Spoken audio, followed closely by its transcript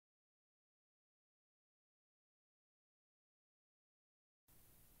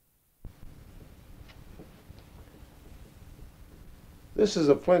This is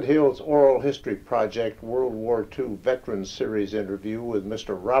a Flint Hills Oral History Project World War II Veterans Series interview with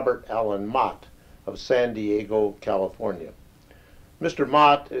Mr. Robert Allen Mott of San Diego, California. Mr.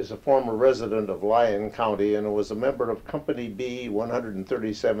 Mott is a former resident of Lyon County and was a member of Company B,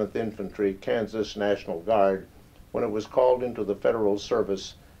 137th Infantry, Kansas National Guard when it was called into the federal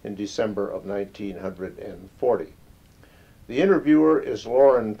service in December of 1940. The interviewer is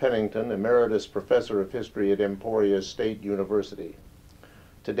Loren Pennington, Emeritus Professor of History at Emporia State University.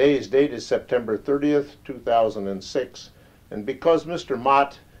 Today's date is September 30th, 2006, and because Mr.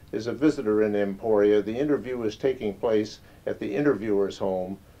 Mott is a visitor in Emporia, the interview is taking place at the interviewer's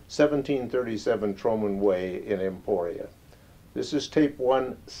home, 1737 Troman Way in Emporia. This is tape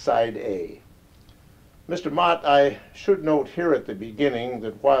 1, side A. Mr. Mott, I should note here at the beginning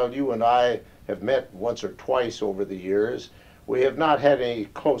that while you and I have met once or twice over the years, we have not had any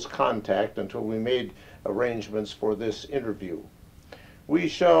close contact until we made arrangements for this interview. We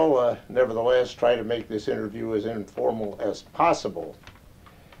shall nevertheless try to make this interview as informal as possible.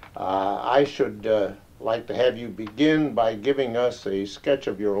 I should like to have you begin by giving us a sketch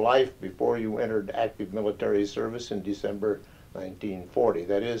of your life before you entered active military service in December 1940.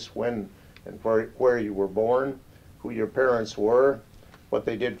 That is, when and where you were born, who your parents were, what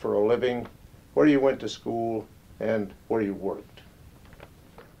they did for a living, where you went to school, and where you worked.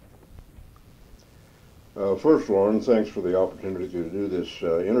 First, Loren, thanks for the opportunity to do this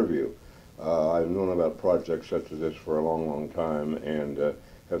interview. I've known about projects such as this for a long, long time and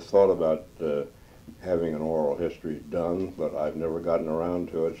have thought about having an oral history done, but I've never gotten around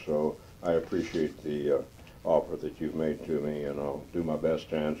to it, so I appreciate the offer that you've made to me, and I'll do my best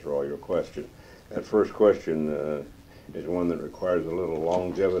to answer all your questions. That first question is one that requires a little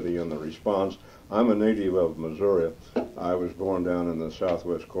longevity in the response. I'm a native of Missouri. I was born down in the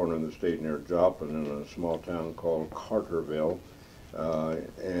southwest corner of the state near Joplin in a small town called Carterville,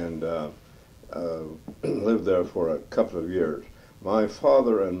 and lived there for a couple of years. My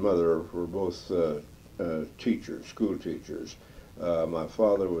father and mother were both teachers, school teachers. My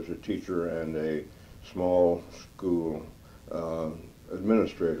father was a teacher and a small school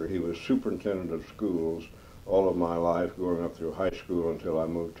administrator. He was superintendent of schools all of my life, going up through high school until I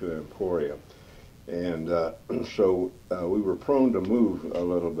moved to Emporia. And so we were prone to move a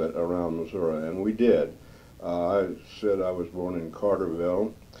little bit around Missouri, and we did. I said I was born in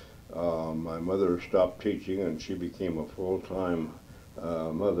Carterville. My mother stopped teaching, and she became a full-time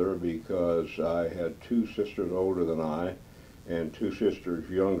mother because I had two sisters older than I and two sisters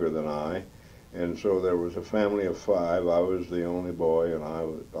younger than I. And so there was a family of five. I was the only boy, and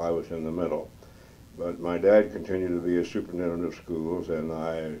I was in the middle. But my dad continued to be a superintendent of schools, and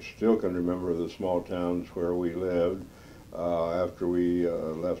I still can remember the small towns where we lived. After we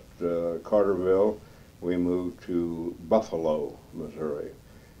left Carterville, we moved to Buffalo, Missouri.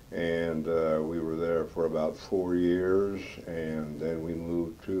 And we were there for about 4 years, and then we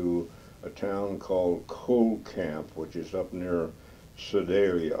moved to a town called Coal Camp, which is up near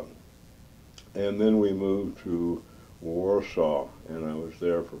Sedalia. And then we moved to Warsaw, and I was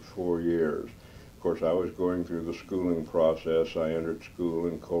there for 4 years. Of course, I was going through the schooling process. I entered school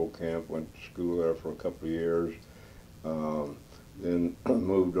in Coal Camp, went to school there for a couple of years, then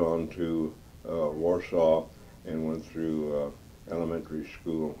moved on to Warsaw and went through elementary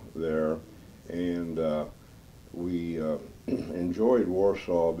school there. And we enjoyed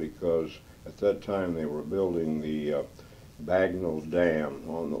Warsaw because at that time they were building the Bagnell Dam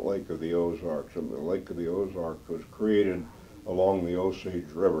on the Lake of the Ozarks. And the Lake of the Ozarks was created along the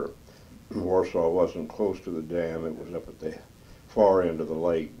Osage River. Warsaw wasn't close to the dam, it was up at the far end of the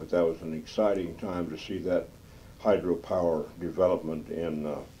lake, but that was an exciting time to see that hydropower development in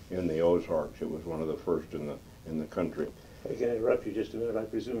the Ozarks. It was one of the first in the country. I can interrupt you just a minute. I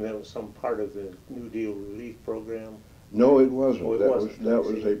presume that was some part of the New Deal relief program? No, it wasn't. Oh, That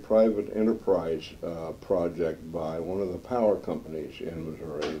was a private enterprise project by one of the power companies in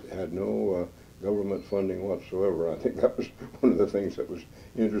Missouri. It had no government funding whatsoever. I think that was one of the things that was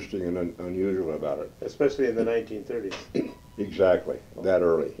interesting and unusual about it. Especially in the 1930s. Exactly, that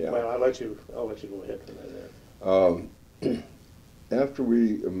early, yeah. Well, I'll let you go ahead from there. After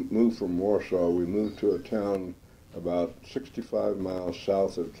we moved from Warsaw, we moved to a town about 65 miles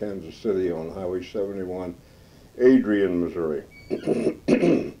south of Kansas City on Highway 71, Adrian, Missouri.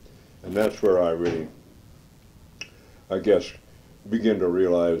 And that's where I really, I guess, began to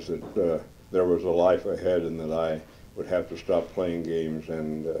realize that there was a life ahead and that I would have to stop playing games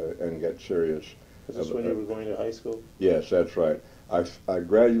and get serious. Is this when you were going to high school? Yes, that's right. I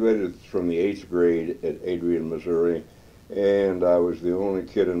graduated from the 8th grade at Adrian, Missouri, and I was the only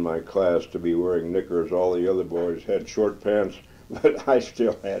kid in my class to be wearing knickers. All the other boys had short pants but I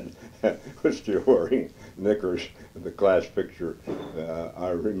still was still wearing knickers. The class picture, I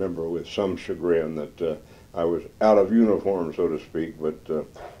remember with some chagrin that I was out of uniform, so to speak, but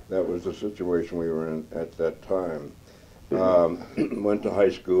that was the situation we were in at that time. Went to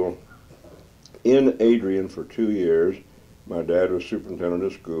high school in Adrian for 2 years. My dad was superintendent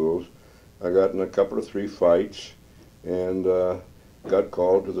of schools. I got in a couple of 3 fights and got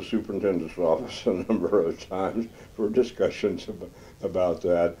called to the superintendent's office a number of times for discussions about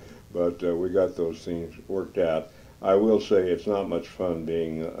that, but we got those things worked out. I will say it's not much fun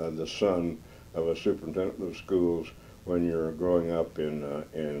being the son of a superintendent of schools when you're growing up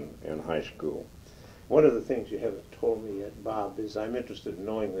in high school. One of the things you haven't told me yet, Bob, is I'm interested in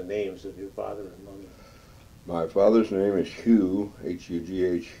knowing the names of your father and mother. My father's name is Hugh,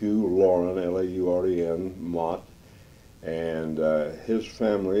 H-U-G-H, Hugh Loren, L-A-U-R-E-N, Mott, and his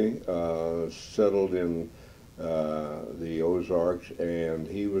family settled in the Ozarks, and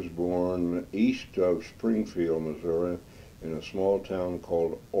he was born east of Springfield, Missouri, in a small town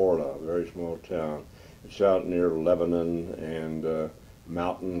called Orla, a very small town. It's out near Lebanon and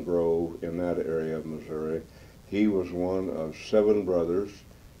Mountain Grove, in that area of Missouri. He was one of 7 brothers.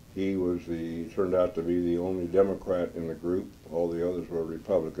 He turned out to be the only Democrat in the group. All the others were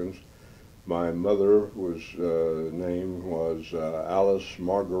Republicans. My mother name was Alice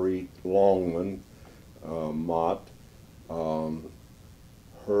Marguerite Longman Mott.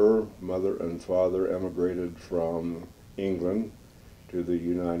 Her mother and father emigrated from England to the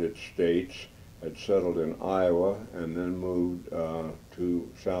United States, had settled in Iowa, and then moved to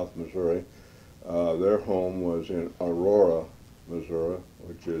South Missouri. Their home was in Aurora, Missouri,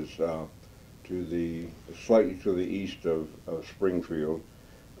 which is slightly to the east of Springfield,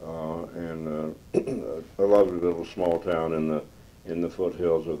 and a lovely little small town in the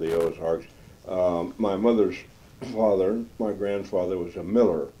foothills of the Ozarks. My mother's father, my grandfather, was a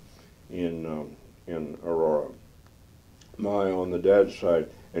miller in Aurora. On the dad's side,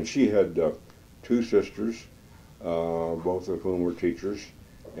 and she had 2 sisters, both of whom were teachers,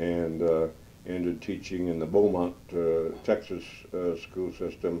 and ended teaching in the Beaumont, Texas school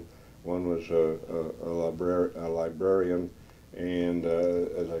system. One was a librarian, and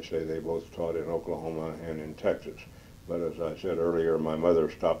as I say, they both taught in Oklahoma and in Texas. But as I said earlier, my mother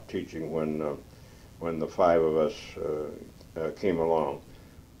stopped teaching when the 5 of us came along.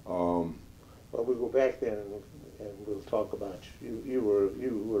 Well, we'll go back then and we'll talk about you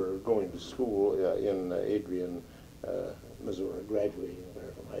were going to school in Adrian, Missouri, graduating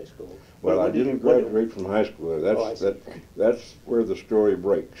there from high school. Well, I didn't graduate from high school. That's where the story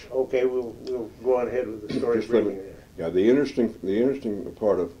breaks. Okay, we'll go on ahead with the story breaking there. Yeah, the interesting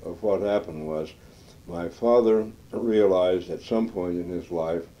part of what happened was my father realized at some point in his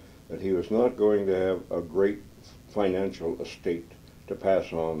life that he was not going to have a great financial estate to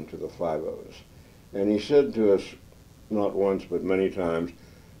pass on to the 5 of us. And he said to us, not once but many times,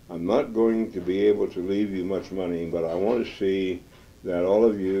 I'm not going to be able to leave you much money, but I want to see that all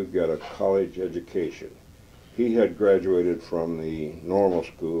of you get a college education. He had graduated from the normal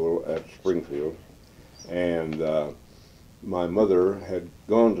school at Springfield, and my mother had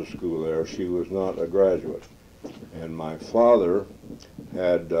gone to school there. She was not a graduate. And my father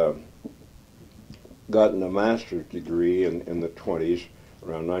had gotten a master's degree in the 20s,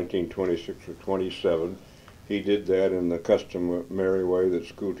 around 1926 or 27. He did that in the customary way that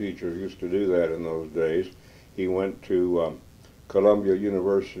school teachers used to do that in those days. He went to Columbia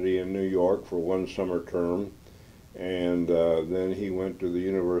University in New York for 1 summer term, and then he went to the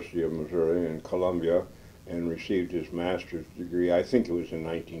University of Missouri in Columbia and received his master's degree. I think it was in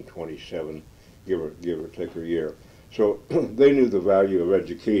 1927, give or take a year. So they knew the value of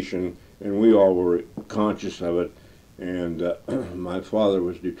education, and we all were conscious of it. And my father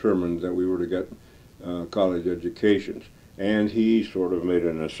was determined that we were to get college educations. And he sort of made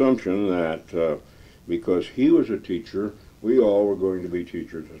an assumption that because he was a teacher, we all were going to be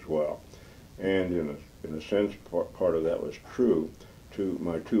teachers as well. And in a sense, part of that was true.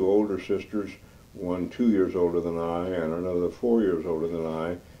 My 2 older sisters, one 2 years older than I and another 4 years older than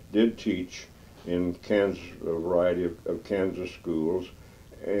I, did teach in Kansas, a variety of Kansas schools,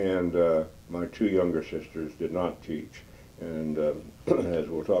 and my 2 younger sisters did not teach. And as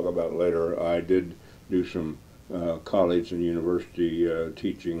we'll talk about later, I did do some college and university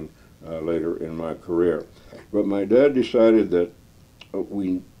teaching later in my career. But my dad decided that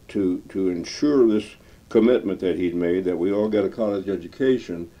to ensure this commitment that he'd made, that we all get a college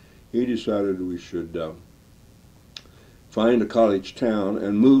education, he decided we should find a college town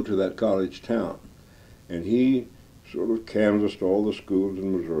and move to that college town. And he sort of canvassed all the schools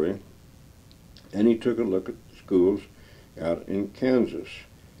in Missouri, and he took a look at the schools, out in Kansas,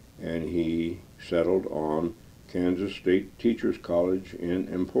 and he settled on Kansas State Teachers College in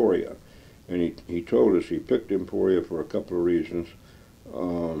Emporia. And he told us he picked Emporia for a couple of reasons.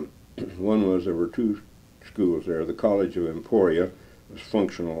 One was there were two schools there. The College of Emporia was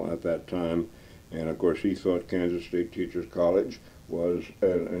functional at that time, and of course he thought Kansas State Teachers College was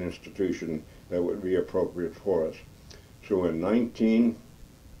an institution that would be appropriate for us. So in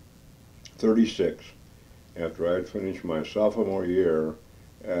 1936, after I had finished my sophomore year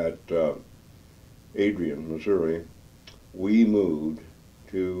at Adrian, Missouri, we moved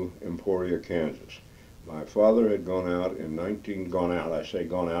to Emporia, Kansas. My father had gone out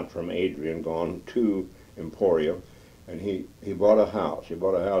from Adrian, gone to Emporia, and he bought a house. He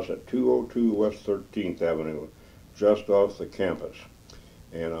bought a house at 202 West 13th Avenue, just off the campus.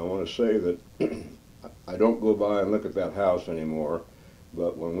 And I want to say that I don't go by and look at that house anymore,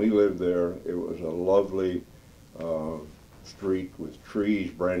 but when we lived there, it was a lovely street with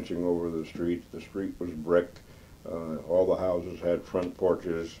trees branching over the street. The street was brick. All the houses had front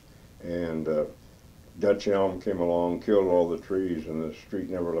porches, and Dutch elm came along, killed all the trees, and the street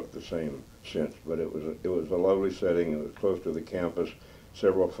never looked the same since. But it was a lovely setting. It was close to the campus.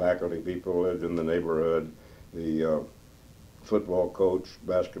 Several faculty people lived in the neighborhood. The football coach,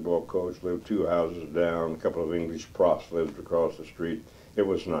 basketball coach lived 2 houses down. A couple of English profs lived across the street. It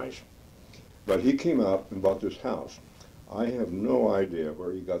was nice. But he came out and bought this house. I have no idea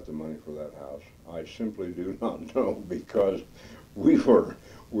where he got the money for that house. I simply do not know, because we were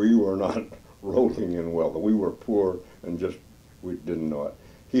not rolling in wealth. We were poor and just, we didn't know it.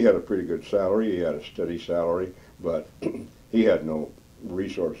 He had a pretty good salary. He had a steady salary, but he had no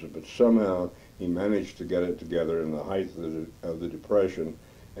resources. But somehow he managed to get it together in the height of the Depression,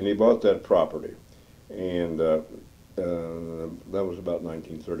 and he bought that property. And that was about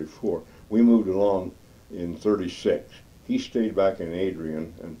 1934. We moved along in 36. He stayed back in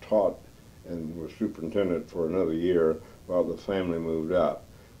Adrian and taught and was superintendent for another year while the family moved out.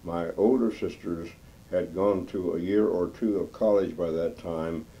 My older sisters had gone to a year or two of college by that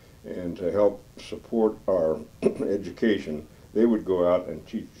time, and to help support our education, they would go out and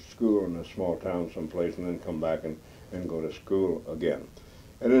teach school in a small town someplace and then come back and go to school again.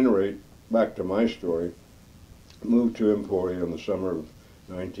 At any rate, back to my story, moved to Emporia in the summer of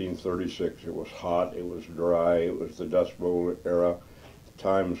 1936. It was hot, it was dry, it was the Dust Bowl era.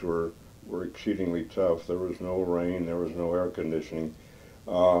 Times were exceedingly tough. There was no rain, there was no air conditioning,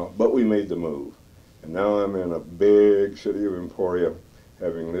 but we made the move. And now I'm in a big city of Emporia,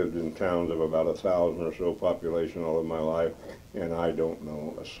 having lived in towns of about 1,000 or so population all of my life, and I don't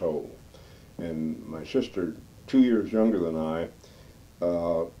know a soul. And my sister, 2 years younger than I,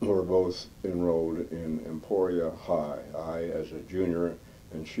 were both enrolled in Emporia High. I as a junior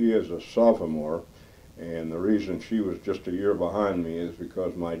and she as a sophomore. And the reason she was just a year behind me is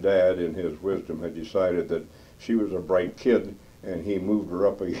because my dad, in his wisdom, had decided that she was a bright kid, and he moved her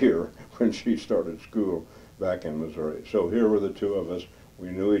up a year when she started school back in Missouri. So here were the two of us.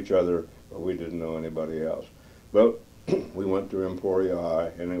 We knew each other, but we didn't know anybody else. But we went to Emporia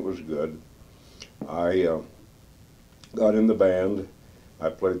High, and it was good. I got in the band. I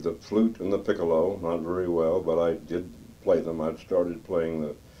played the flute and the piccolo, not very well, but I did play them. I'd started playing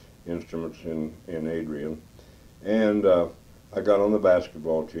the instruments in Adrian. And I got on the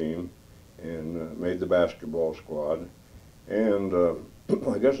basketball team and made the basketball squad. And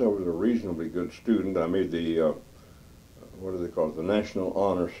I guess I was a reasonably good student. I made the, what do they call it, the National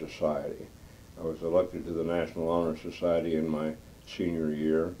Honor Society. I was elected to the National Honor Society in my senior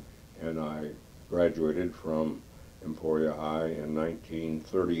year, and I graduated from Emporia High in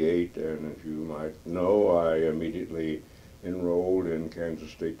 1938, and as you might know, I immediately enrolled in Kansas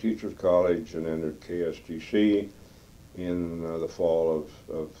State Teachers College and entered KSTC in the fall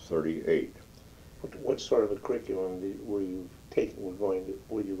of 38. What sort of a curriculum were you going to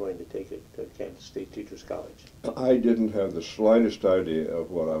take at Kansas State Teachers College? I didn't have the slightest idea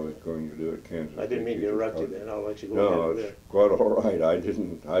of what I was going to do at Kansas State. I didn't mean to interrupt you then. I'll let you go No, ahead. it's quite all right. I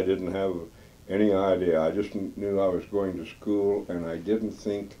didn't have any idea. I just knew I was going to school, and I didn't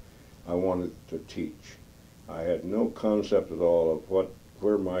think I wanted to teach. I had no concept at all of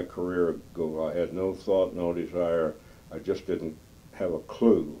where my career would go. I had no thought, no desire. I just didn't have a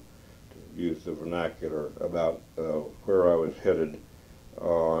clue, to use the vernacular, about where I was headed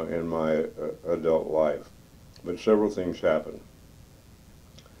in my adult life. But several things happened.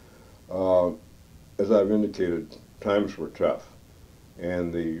 As I've indicated, times were tough,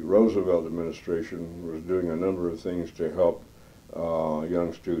 and the Roosevelt administration was doing a number of things to help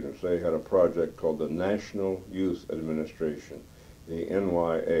young students. They had a project called the National Youth Administration, the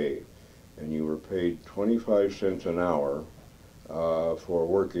NYA, and you were paid 25 cents an hour for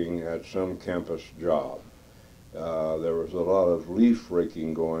working at some campus job. There was a lot of leaf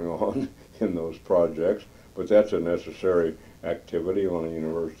raking going on in those projects, but that's a necessary activity on a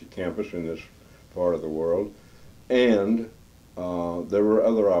university campus in this part of the world. And there were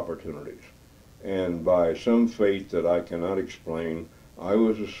other opportunities. And by some fate that I cannot explain, I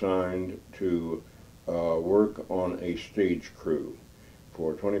was assigned to work on a stage crew.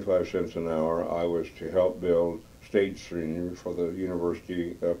 For 25 cents an hour, I was to help build stage scenery for the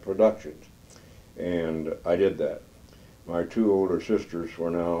university productions. And I did that. My two older sisters were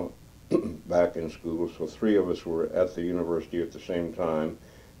now back in school, so three of us were at the university at the same time.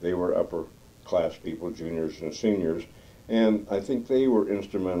 They were upper class people, juniors and seniors, and I think they were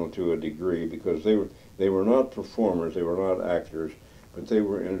instrumental to a degree because they were not performers, they were not actors, but they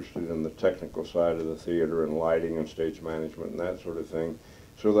were interested in the technical side of the theater and lighting and stage management and that sort of thing.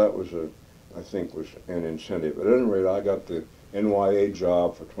 So that was I think was an incentive. At any rate, I got the NYA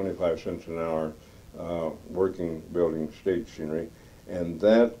job for 25 cents an hour working, building stage scenery, and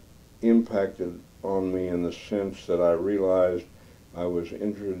that impacted on me in the sense that I realized I was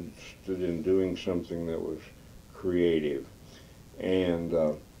interested in doing something that was creative. And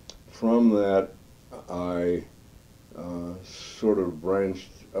from that, I sort of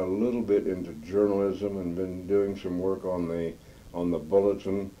branched a little bit into journalism and been doing some work on the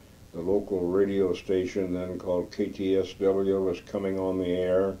Bulletin. The local radio station then called KTSW was coming on the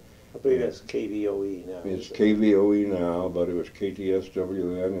air. I believe that's KVOE now. It's KVOE now, but it was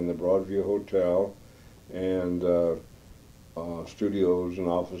KTSW then in the Broadview Hotel, and studios and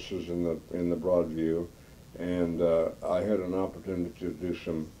offices in the Broadview. And I had an opportunity to do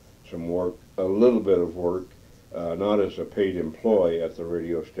some work, a little bit of work, not as a paid employee at the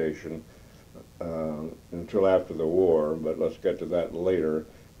radio station until after the war, but let's get to that later.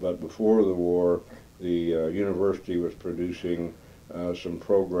 But before the war, the university was producing some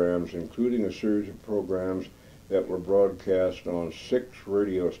programs, including a series of programs that were broadcast on 6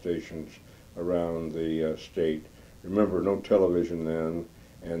 radio stations around the state. Remember, no television then,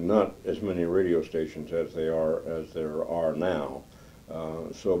 and not as many radio stations as there are now.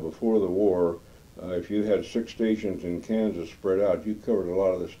 So before the war, if you had 6 stations in Kansas spread out, you covered a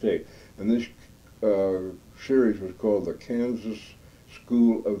lot of the state. And this series was called the Kansas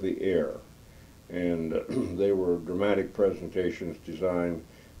School of the Air. And they were dramatic presentations designed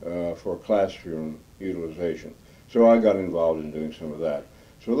for classroom utilization. So I got involved in doing some of that.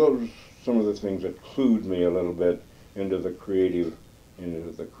 So those are some of the things that clued me a little bit into the creative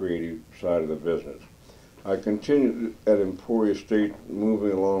side of the business. I continued at Emporia State,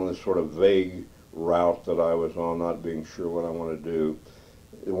 moving along this sort of vague route that I was on, not being sure what I wanted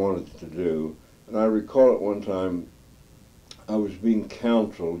to do. And I recall at one time I was being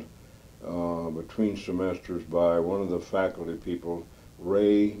counseled between semesters by one of the faculty people,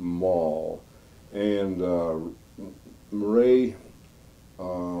 Ray Mall. And Ray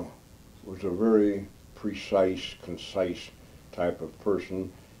was a very precise, concise type of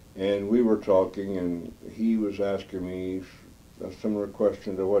person. And we were talking, and he was asking me a similar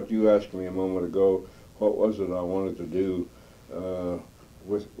question to what you asked me a moment ago. What was it I wanted to do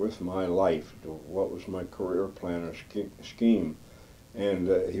with my life? What was my career plan or scheme? And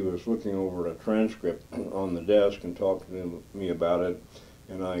he was looking over a transcript on the desk and talking to me about it.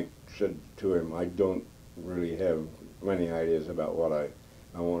 And I said to him, I don't really have many ideas about what I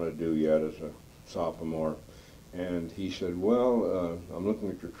want to do yet as a sophomore. And he said, well, I'm looking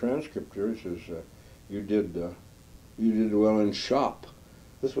at your transcript here. He says, you did well in shop.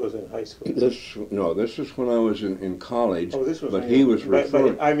 This was in high school. This is when I was in college. Oh, this was. But he was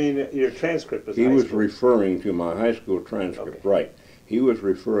referring. But I mean, your transcript was. He was referring to my high school transcript, okay. Right? He was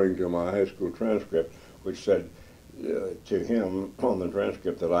referring to my high school transcript, which said to him on the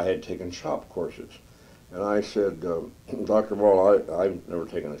transcript that I had taken shop courses, and I said, Dr. Ball, I've never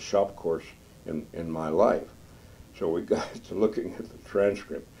taken a shop course in my life. So we got to looking at the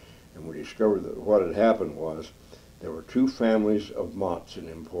transcript, and we discovered that what had happened was there were 2 families of Motts in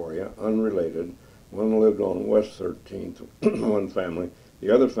Emporia, unrelated. One lived on West 13th, one family.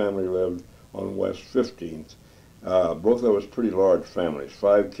 The other family lived on West 15th. Both of us pretty large families,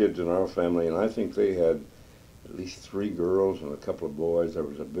 5 kids in our family, and I think they had at least 3 girls and a couple of boys. There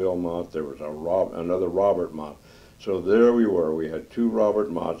was a Bill Mott, there was another Robert Mott. So there we were. We had 2 Robert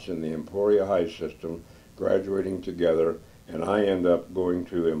Motts in the Emporia High system, graduating together, and I end up going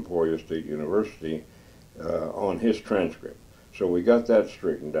to Emporia State University on his transcript. So we got that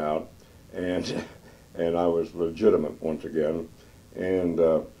straightened out, and I was legitimate once again. And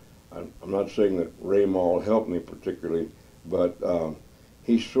I'm not saying that Ray Mall helped me particularly, but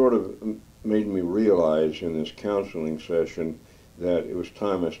he sort of made me realize in this counseling session that it was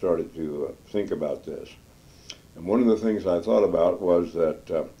time I started to think about this. And one of the things I thought about was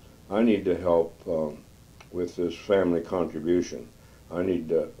that I need to help with this family contribution. I need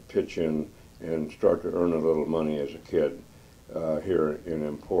to pitch in and start to earn a little money as a kid here in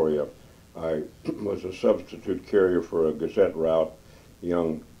Emporia. I was a substitute carrier for a Gazette route. A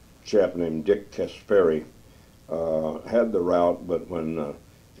young chap named Dick Kasperi had the route, but when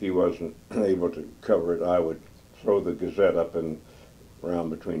he wasn't able to cover it, I would throw the Gazette up and around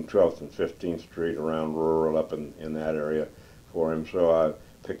between 12th and 15th Street, around rural, up in that area for him. So I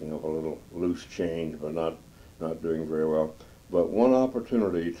picking up a little loose change, but not doing very well. But one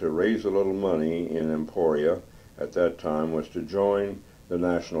opportunity to raise a little money in Emporia at that time was to join the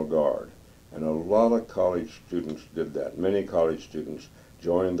National Guard. And a lot of college students did that. Many college students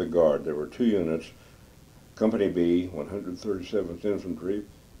joined the Guard. There were two units, Company B, 137th Infantry,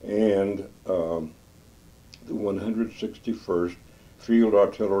 and the 161st Field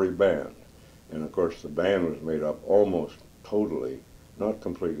Artillery Band. And of course the band was made up almost totally, not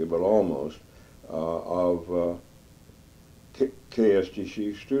completely, but almost, of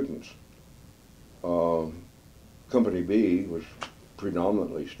KSTC students. Company B was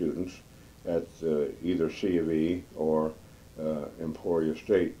predominantly students at either C of E or Emporia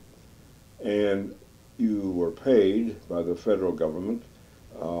State. And you were paid by the federal government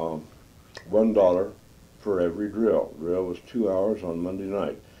 $1 for every drill. Drill was 2 hours on Monday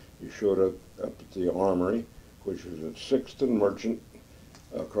night. You showed up at the Armory, which was at 6th and Merchant,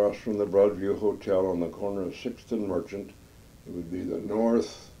 across from the Broadview Hotel on the corner of 6th and Merchant. It would be the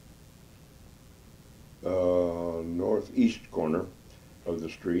northeast corner of the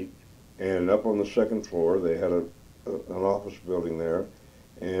street. And up on the second floor, they had an office building there,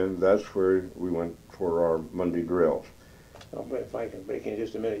 and that's where we went for our Monday drills. Oh, but if I can break in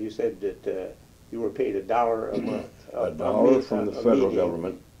just a minute, you said that you were paid $1 a month. $1 from the federal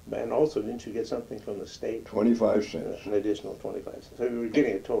government. And also, didn't you get something from the state? 25 cents. An additional 25 cents. So you were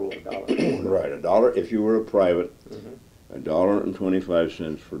getting a total of $1. Right, $1 if you were a private,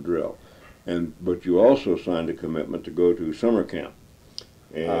 $1.25 for drill. But you also signed a commitment to go to summer camp.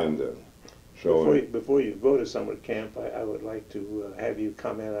 And so before you go to summer camp, I would like to have you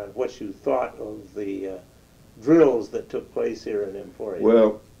comment on what you thought of the drills that took place here in Emporia.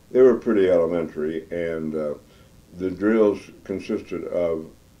 Well, they were pretty elementary, and the drills consisted of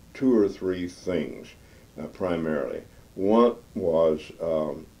 2 or 3 things primarily. One was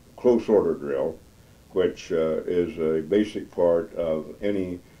close order drill, which is a basic part of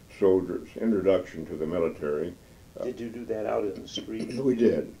any soldier's introduction to the military. Did you do that out in the street? We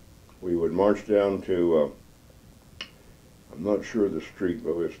did. We would march down to, I'm not sure the street,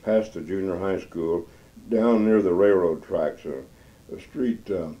 but it was past the junior high school, down near the railroad tracks. A street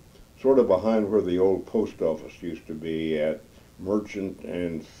sort of behind where the old post office used to be at Merchant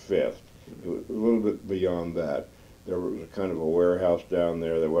and 5th. It was a little bit beyond that. There was a kind of a warehouse down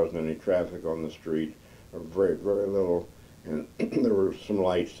there. There wasn't any traffic on the street, or very, very little. And there were some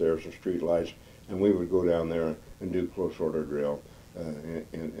lights there, some street lights, and we would go down there and do close order drill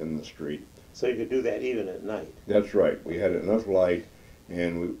in the street. So you could do that even at night? That's right. We had enough light,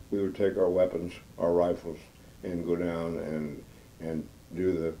 and we would take our weapons, our rifles, and go down and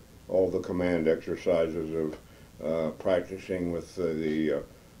do all the command exercises of practicing with the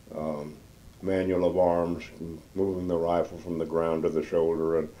manual of arms, moving the rifle from the ground to the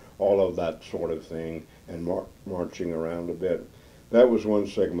shoulder, and all of that sort of thing, and marching around a bit. That was one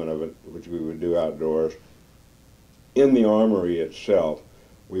segment of it, which we would do outdoors. In the armory itself,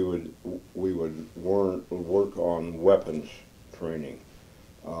 we would work on weapons training,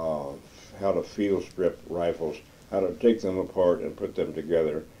 how to field strip rifles, how to take them apart and put them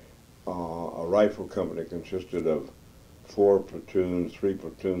together. A rifle company consisted of 3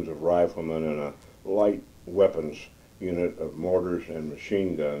 platoons of riflemen, and a light weapons unit of mortars and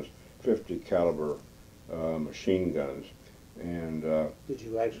machine guns, 50 caliber machine guns. And did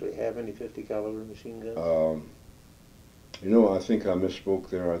you actually have any 50 caliber machine guns? You know, I think I misspoke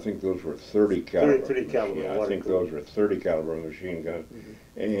there. I think those were 30 caliber. 30 caliber. Yeah, I think those were 30 caliber machine guns.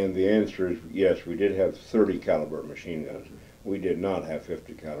 And the answer is yes, we did have 30 caliber machine guns. We did not have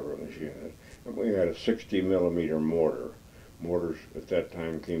 50 caliber machine guns. And we had a 60 millimeter mortar. Mortars at that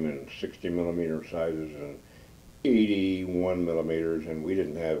time came in 60 millimeter sizes and 81 millimeters, and we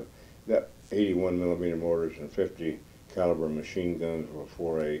didn't have that 81 millimeter mortars and 50 caliber machine guns were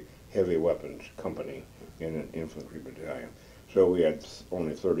for a heavy weapons company in an infantry battalion. So we had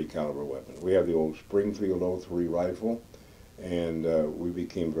only 30 caliber weapons. We had the old Springfield 03 rifle, and we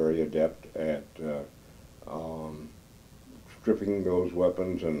became very adept at stripping those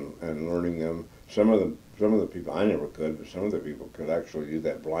weapons and learning them. Some of the people, I never could, but some of the people could actually do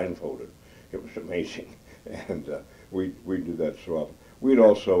that blindfolded. It was amazing, and we do that so often. We'd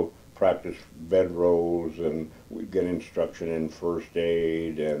also practice bed rolls, and we'd get instruction in first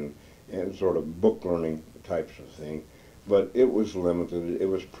aid and sort of book learning types of thing. But it was limited, it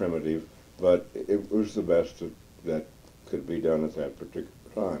was primitive, but it was the best that could be done at that particular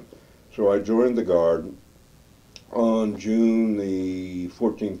time. So I joined the Guard on June the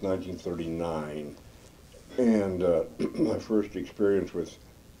 14th, 1939, and my first experience with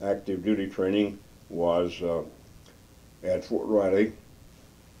active duty training was at Fort Riley,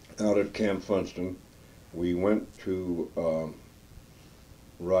 out at Camp Funston. We went to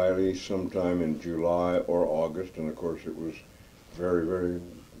Riley sometime in July or August, and of course it was very, very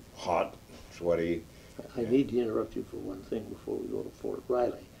hot, sweaty. I need to interrupt you for one thing before we go to Fort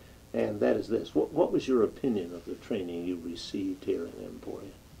Riley, and that is this. What was your opinion of the training you received here in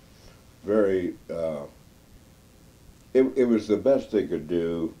Emporia? Very, it was the best they could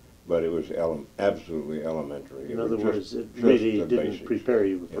do, but it was absolutely elementary. In other words, it really didn't prepare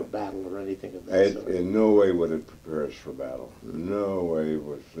you for battle or anything of that sort. In no way would it prepare us for battle. No way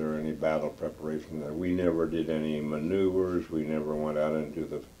was there any battle preparation there. We never did any maneuvers. We never went out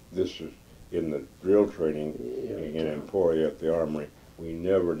into this is in the drill training in Emporia at the Armory. We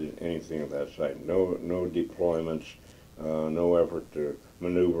never did anything of that site. No deployments, no effort to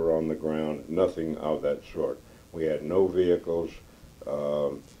maneuver on the ground, nothing of that sort. We had no vehicles.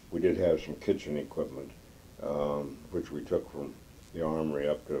 We did have some kitchen equipment, which we took from the Armory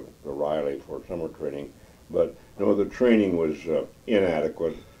up to Riley for summer training. But no, the training was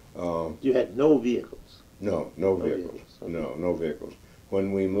inadequate. You had no vehicles? No vehicles. Okay. No vehicles.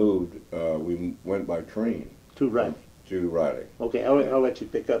 When we moved, we went by train. To Riley? To Riley. Okay, I'll let you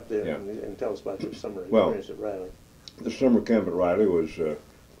pick up there and tell us about your summer experience at Riley. The summer camp at Riley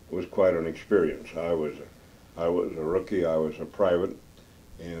was quite an experience. I was a rookie. I was a private,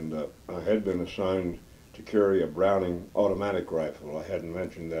 and I had been assigned to carry a Browning automatic rifle. I hadn't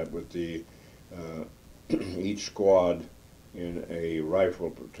mentioned that, but each squad in a rifle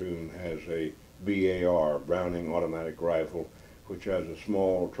platoon has a BAR, Browning automatic rifle, which has a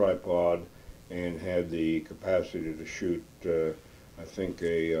small tripod and had the capacity to shoot, I think,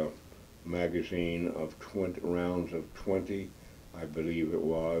 a magazine of 20 rounds of 20, I believe it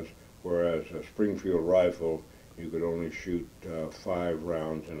was, whereas a Springfield rifle, you could only shoot 5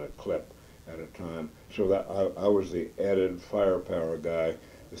 rounds in a clip at a time. So that I was the added firepower guy.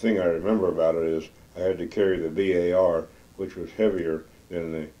 The thing I remember about it is I had to carry the BAR, which was heavier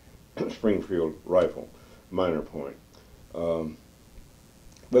than the Springfield rifle, minor point.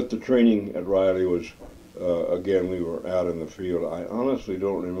 But the training at Riley was, again, we were out in the field. I honestly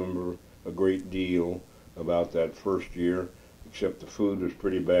don't remember a great deal about that first year, except the food was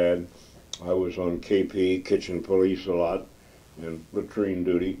pretty bad. I was on KP, kitchen police a lot, and latrine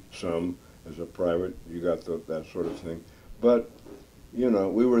duty some as a private. You got that sort of thing. But, you know,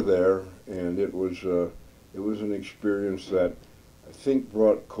 we were there, and it was an experience that I think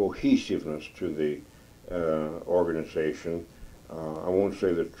brought cohesiveness to the organization. I won't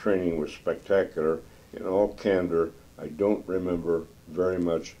say that training was spectacular. In all candor, I don't remember very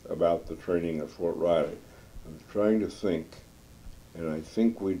much about the training at Fort Riley. I'm trying to think, and I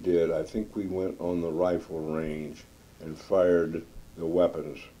think we did. I think we went on the rifle range and fired the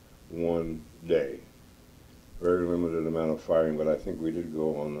weapons one day. Very limited amount of firing, but I think we did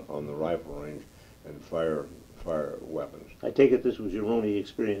go on the rifle range and fire weapons. I take it this was your only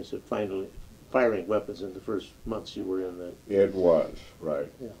experience of firing weapons in the first months you were in the... It was,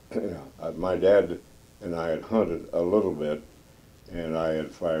 right. Yeah. My dad and I had hunted a little bit, and I had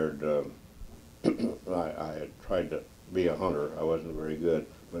fired, I had tried to be a hunter. I wasn't very good,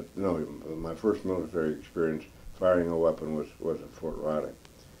 but no, my first military experience firing a weapon was at Fort Riley.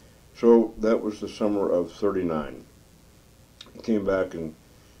 So that was the summer of '39. I came back and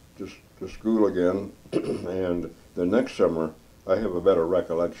just to school again, and the next summer, I have a better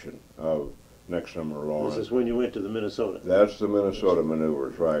recollection of next summer along. This is when you went to the Minnesota. That's the Minnesota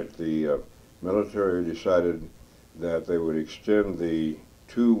maneuvers, right. The military decided that they would extend the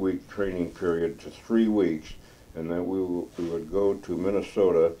 2-week training period to 3 weeks, and that we would go to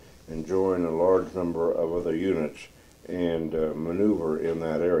Minnesota and join a large number of other units and maneuver in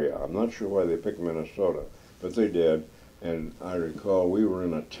that area. I'm not sure why they picked Minnesota, but they did. And I recall we were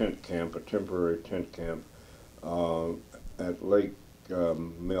in a tent camp, a temporary tent camp at Lake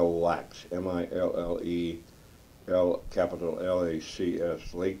Mille Lacs, M-I-L-L-E, capital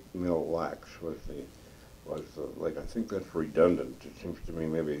L-A-C-S, Lake Mille Lacs was the lake. I think that's redundant. It seems to me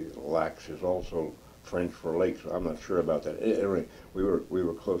maybe Lacs is also French for lakes. I'm not sure about that. Anyway, we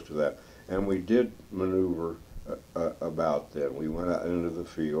were close to that, and we did maneuver about then. We went out into the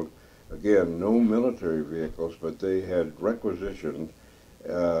field. Again, no military vehicles, but they had requisitioned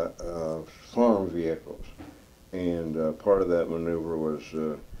farm vehicles, and part of that maneuver was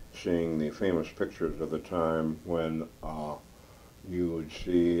seeing the famous pictures of the time when you would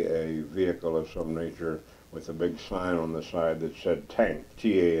see a vehicle of some nature with a big sign on the side that said tank,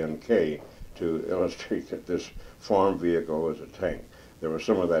 T-A-N-K, to illustrate that this farm vehicle was a tank. There was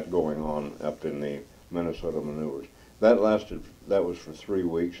some of that going on up in the Minnesota maneuvers. That was for 3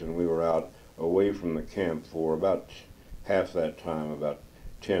 weeks, and we were out away from the camp for about half that time, about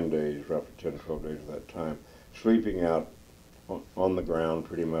 10 days, roughly 10, 12 days of that time, sleeping out on the ground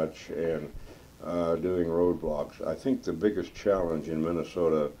pretty much and doing roadblocks. I think the biggest challenge in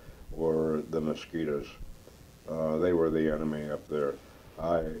Minnesota were the mosquitoes. They were the enemy up there.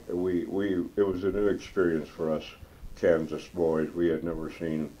 It was a new experience for us Kansas boys. We had never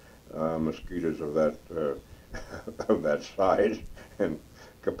seen mosquitoes of that of that size and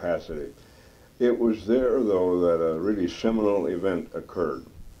capacity. It was there, though, that a really seminal event occurred,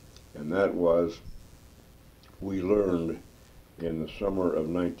 and that was we learned in the summer of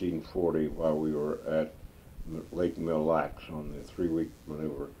 1940, while we were at Lake Mille Lacs on the 3-week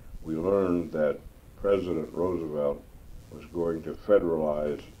maneuver, we learned that President Roosevelt was going to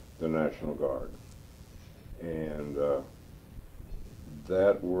federalize the National Guard. And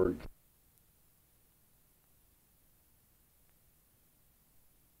that word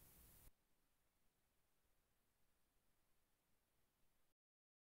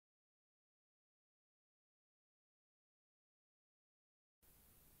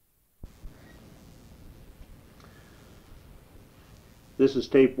This is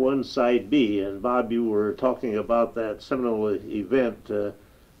tape 1, side B, and Bob, you were talking about that seminal event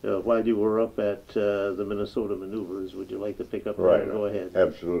while you were up at the Minnesota maneuvers. Would you like to pick up on that? Go ahead.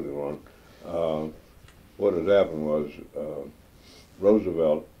 Absolutely, Loren. What had happened was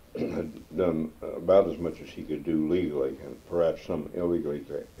Roosevelt had done about as much as he could do legally, and perhaps some illegally,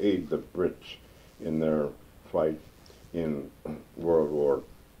 to aid the Brits in their fight in World War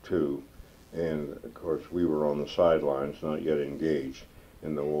II. And, of course, we were on the sidelines, not yet engaged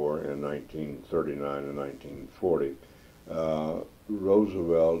in the war in 1939 and 1940.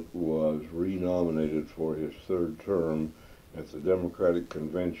 Roosevelt was renominated for his third term at the Democratic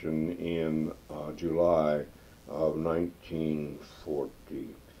Convention in July of 1940.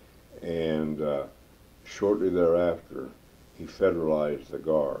 And shortly thereafter, he federalized the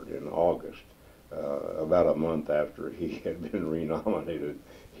Guard in August. About a month after he had been renominated,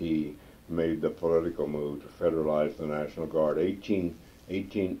 he made the political move to federalize the National Guard. 18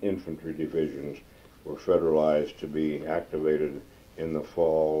 infantry divisions were federalized to be activated in the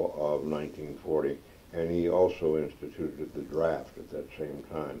fall of 1940, and he also instituted the draft at that same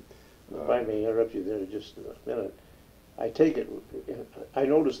time. If I may interrupt you there just a minute, I take it, I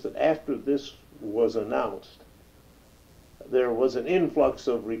noticed that after this was announced, there was an influx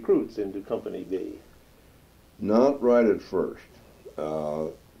of recruits into Company B. Not right at first.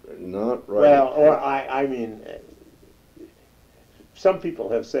 Not right. Well, or I mean, some people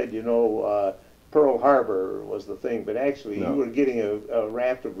have said, you know, Pearl Harbor was the thing, but actually you were getting a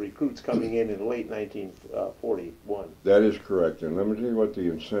raft of recruits coming in late 1941. That is correct, and let me tell you what the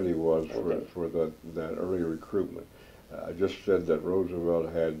incentive was for that early recruitment. I just said that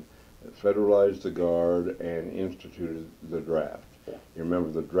Roosevelt had federalized the Guard and instituted the draft. Yeah. You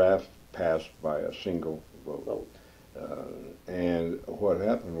remember the draft passed by a single vote. And what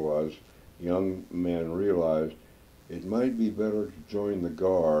happened was young men realized it might be better to join the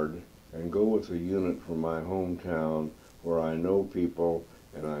Guard and go with a unit from my hometown where I know people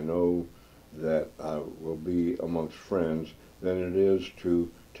and I know that I will be amongst friends than it is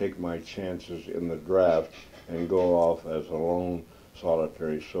to take my chances in the draft and go off as a lone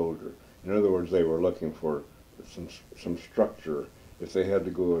solitary soldier. In other words, they were looking for some structure if they had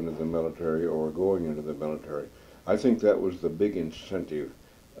to go into the military or going into the military. I think that was the big incentive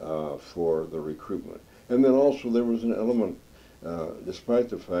for the recruitment. And then also there was an element, despite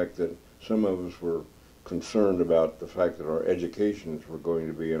the fact that some of us were concerned about the fact that our educations were going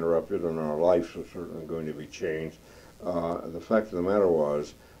to be interrupted and our lives were certainly going to be changed, the fact of the matter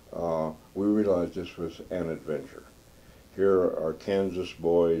was we realized this was an adventure. Here are Kansas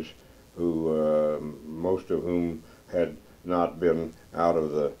boys who, most of whom had not been out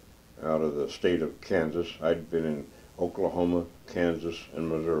of the state of Kansas. I'd been in Oklahoma, Kansas, and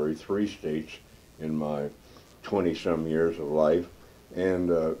Missouri, 3 states in my 20-some years of life, and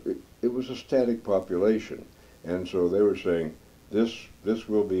it was a static population. And so they were saying, this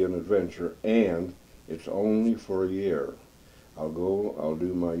will be an adventure, and It's only for a year. I'll go, I'll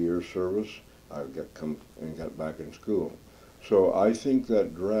do my year's service, I'll come and get back in school. So I think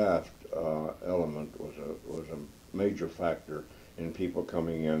that draft element was a major factor in people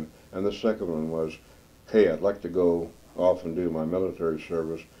coming in. And the second one was, hey, I'd like to go off and do my military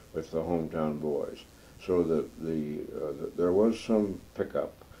service with the hometown boys. So that there was some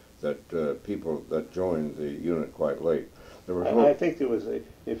pickup that people that joined the unit quite late. There was I think there was a,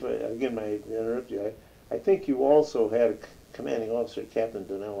 if again I interrupt you, I think you also had a commanding officer, Captain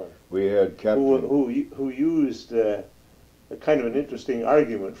Donnellan. We had Captain who used a kind of an interesting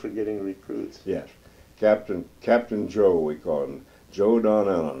argument for getting recruits. Yes, Captain Joe, we call him, Joe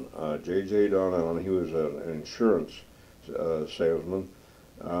Donnellan, J.J. Donnellan. He was an insurance salesman,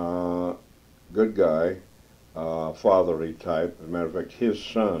 good guy, fatherly type. As a matter of fact, his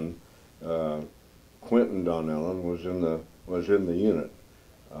son, Quentin Donnellan, was in the unit.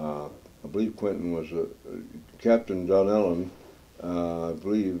 I believe Quentin was Captain Donnellan. I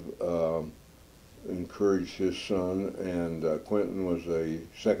believe encouraged his son, and Quentin was a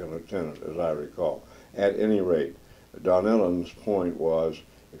second lieutenant, as I recall. At any rate, Donnellan's point was,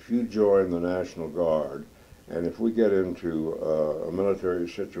 if you join the National Guard, and if we get into a military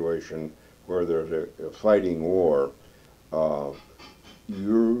situation where there's a fighting war,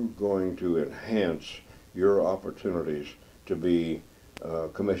 you're going to enhance your opportunities to be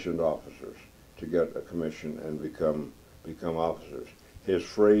commissioned officers, to get a commission and become officers. His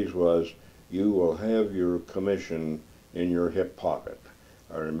phrase was, you will have your commission in your hip pocket.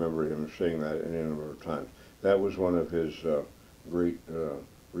 I remember him saying that any number of times. That was one of his great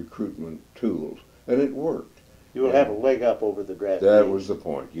recruitment tools, and it worked. You will have a leg up over the draft. That was the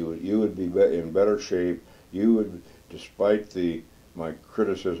point. You would be in better shape. You would, despite my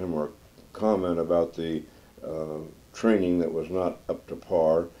criticism or comment about the training that was not up to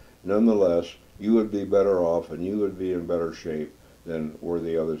par, nonetheless, you would be better off and you would be in better shape than were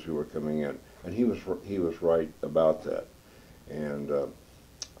the others who were coming in. And he was right about that. And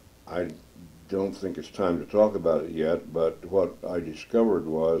I don't think it's time to talk about it yet, but what I discovered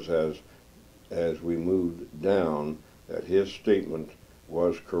was, as we moved down, that his statement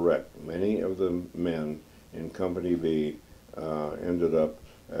was correct. Many of the men in Company B ended up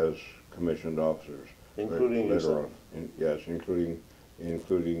as commissioned officers. Including yourself. Yes, including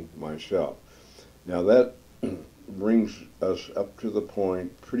myself. Now that brings us up to the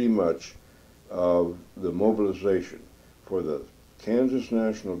point, pretty much, of the mobilization. For the Kansas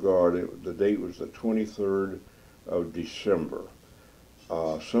National Guard, the date was the 23rd of December.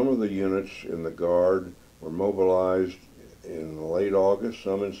 Some of the units in the Guard were mobilized in late August,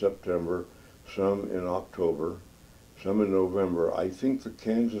 some in September, some in October, some in November. I think the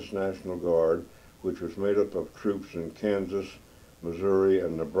Kansas National Guard, which was made up of troops in Kansas, Missouri,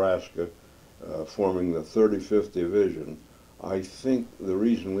 and Nebraska, forming the 35th Division, I think the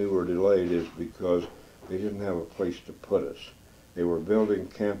reason we were delayed is because they didn't have a place to put us. They were building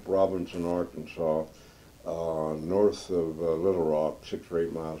Camp Robinson, Arkansas, north of Little Rock, 6 or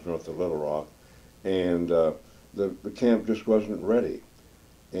 8 miles north of Little Rock, and the camp just wasn't ready.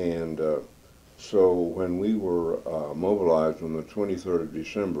 And so when we were mobilized on the 23rd of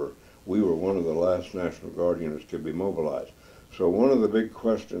December, we were one of the last National Guard units to be mobilized. So one of the big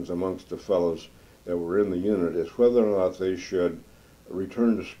questions amongst the fellows that were in the unit is whether or not they should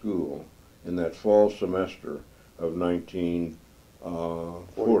return to school in that fall semester of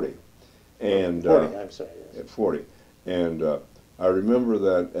 1940. And 40, I'm sorry. Yes. At 40. And I remember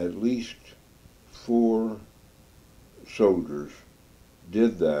that at least 4 soldiers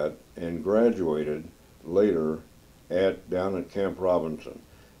did that and graduated later down at Camp Robinson.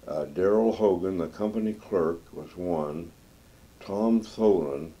 Darrell Hogan, the company clerk, was one. Tom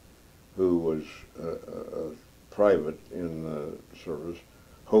Tholen, who was a private in the service,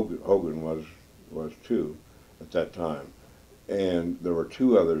 Hogan was two at that time. And there were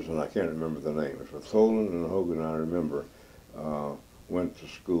 2 others, and I can't remember the names, but Tholen and Hogan, I remember, went to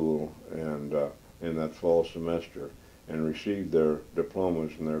school and in that fall semester and received their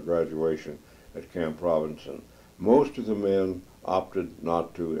diplomas and their graduation at Camp Robinson. Most of the men opted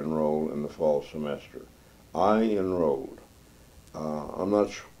not to enroll in the fall semester. I enrolled. I'm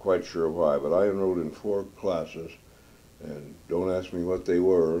not quite sure why, but I enrolled in 4 classes, and don't ask me what they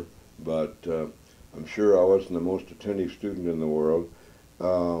were, but I'm sure I wasn't the most attentive student in the world.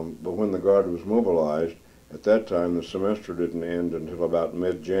 But when the Guard was mobilized, at that time the semester didn't end until about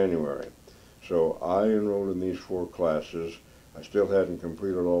mid-January. So I enrolled in these 4 classes. I still hadn't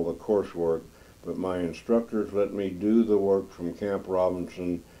completed all the coursework, but my instructors let me do the work from Camp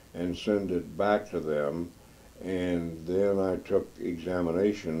Robinson and send it back to them. And then I took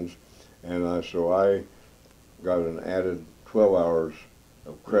examinations, And so I got an added 12 hours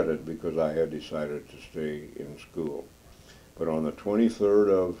of credit because I had decided to stay in school. But on the 23rd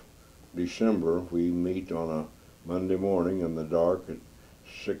of December, we meet on a Monday morning in the dark at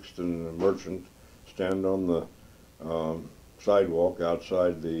 6th and Merchant, stand on the sidewalk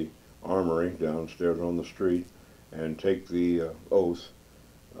outside the armory downstairs on the street, and take the oath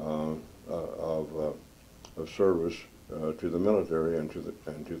of service to the military and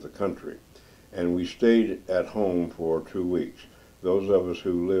to the country. And we stayed at home for 2 weeks. Those of us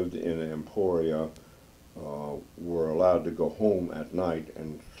who lived in Emporia were allowed to go home at night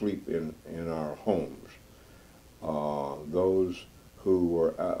and sleep in our homes. Those who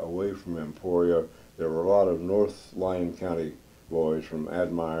were away from Emporia, there were a lot of North Lyon County boys from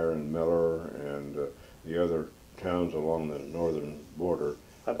Admire and Miller and the other towns along the northern border.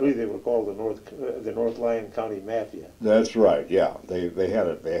 I believe they were called the North Lyon County Mafia. That's right. Yeah, they had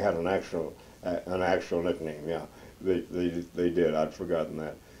it. They had an actual nickname. Yeah, they did. I'd forgotten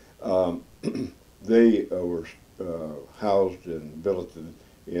that. They were housed and billeted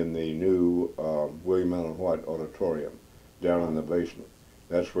in the new William Allen White Auditorium down in the basement.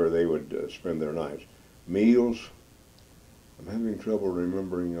 That's where they would spend their nights. Meals, I'm having trouble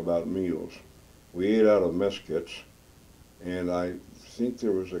remembering about meals. We ate out of mess kits, and I think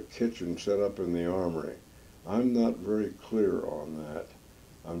there was a kitchen set up in the armory. I'm not very clear on that.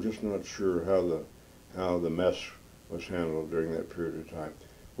 I'm just not sure how the mess was handled during that period of time.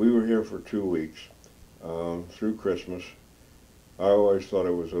 We were here for 2 weeks, through Christmas. I always thought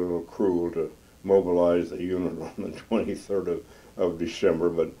it was a little cruel to mobilize the unit on the 23rd of December,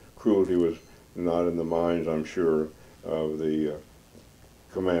 but cruelty was not in the minds, I'm sure, of the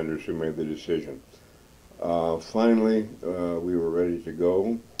commanders who made the decision. Finally, we were ready to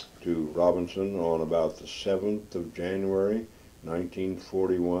go to Robinson on about the 7th of January,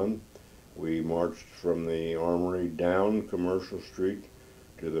 1941. We marched from the armory down Commercial Street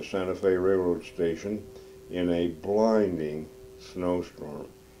to the Santa Fe Railroad Station in a blinding snowstorm.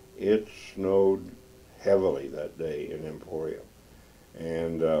 It snowed heavily that day in Emporia.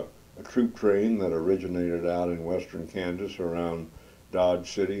 And a troop train that originated out in western Kansas around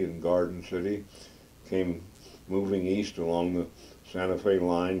Dodge City and Garden City came moving east along the Santa Fe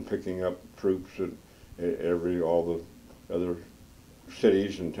line, picking up troops at all the other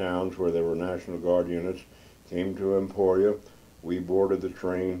cities and towns where there were National Guard units, came to Emporia. We boarded the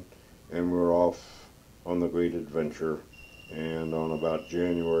train and we were off on the great adventure. And on about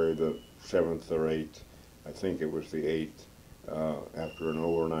January the 7th or 8th, I think it was the 8th, after an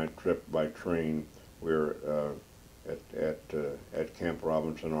overnight trip by train, we were at Camp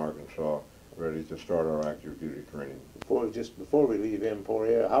Robinson, Arkansas, ready to start our active duty training. Before we leave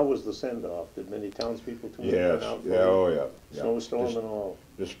Emporia, how was the send-off? Did many townspeople come Yes, out? yeah, oh yeah. Snowstorm and all.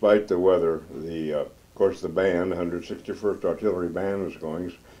 Despite the weather, of course the band, 161st Artillery Band was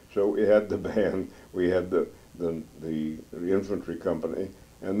going, so we had the band, we had the infantry company,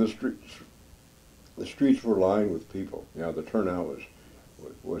 and the streets were lined with people. Yeah, the turnout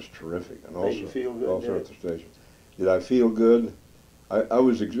was terrific, and also Made you feel good, also at the station. Did I feel good? I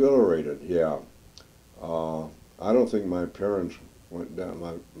was exhilarated. Yeah. I don't think my parents went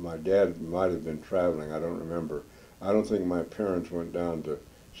down. My dad might have been traveling. I don't remember. I don't think my parents went down to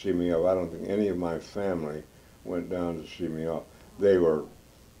see me off. I don't think any of my family went down to see me off.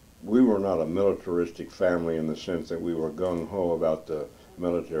 We were not a militaristic family in the sense that we were gung-ho about the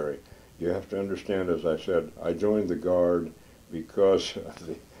military. You have to understand, as I said, I joined the Guard because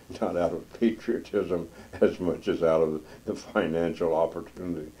of not out of patriotism as much as out of the financial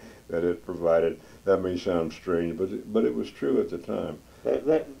opportunity that it provided. That may sound strange, but it was true at the time.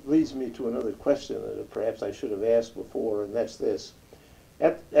 That leads me to another question that perhaps I should have asked before, and that's this.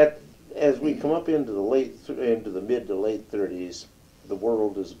 As we come up into the mid to late 30s, the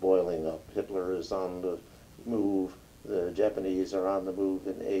world is boiling up. Hitler is on the move. The Japanese are on the move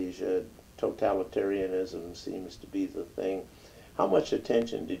in Asia. Totalitarianism seems to be the thing. How much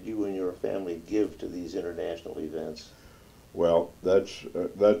attention did you and your family give to these international events? Well,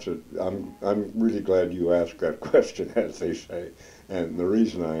 I'm really glad you asked that question, as they say, and the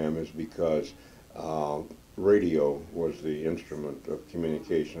reason I am is because radio was the instrument of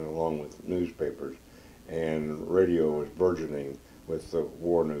communication along with newspapers, and radio was burgeoning with the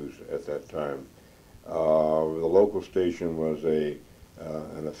war news at that time. The local station was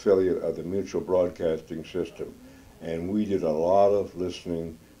an affiliate of the Mutual Broadcasting System, and we did a lot of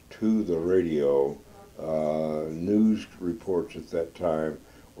listening to the radio. News reports at that time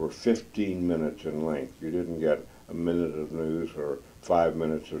were 15 minutes in length. You didn't get a minute of news or 5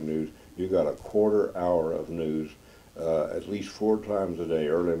 minutes of news. You got a quarter hour of news at least 4 times a day,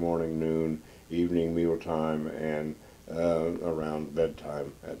 early morning, noon, evening mealtime, and around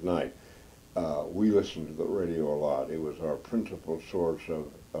bedtime at night. We listened to the radio a lot. It was our principal source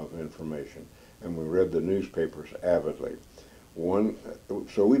of information, and we read the newspapers avidly.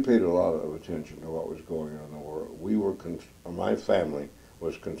 So we paid a lot of attention to what was going on in the world. My family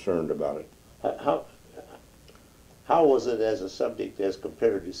was concerned about it. How was it as a subject as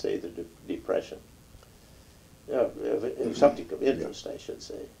compared to, say, the Depression? Subject of interest, I should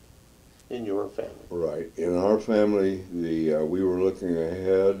say, in your family. Right. In our family, we were looking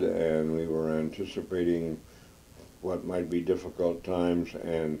ahead, and we were anticipating what might be difficult times,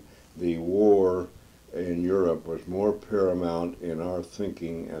 and the war in Europe was more paramount in our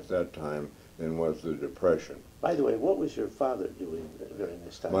thinking at that time than was the Depression. By the way, what was your father doing during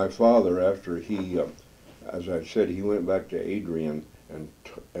this time? My father, after he, as I said, he went back to Adrian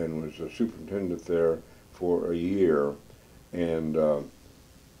and was a superintendent there for a year, and that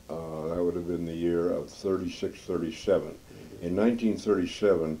would have been the year of 36, 37. In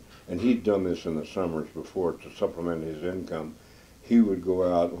 1937, and he'd done this in the summers before to supplement his income, he would go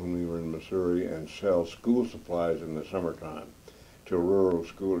out when we were in Missouri and sell school supplies in the summertime to rural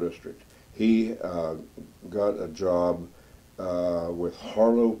school districts. He got a job with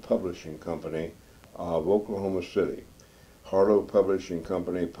Harlow Publishing Company of Oklahoma City. Harlow Publishing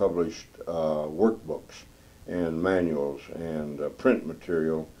Company published workbooks and manuals and print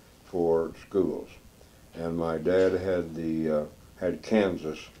material for schools. And my dad had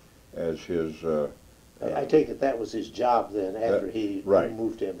Kansas as his I take it that was his job then, after he right.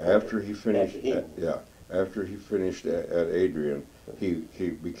 moved to Emporia. After he finished, after he finished at Adrian, he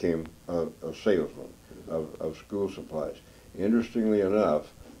became a salesman of school supplies. Interestingly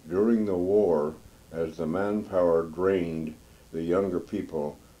enough, during the war, as the manpower drained the younger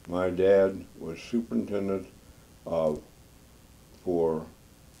people, my dad was superintendent for,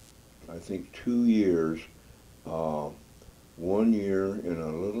 I think, 2 years, 1 year in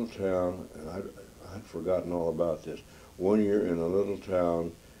a little town, and I'd forgotten all about this. 1 year in a little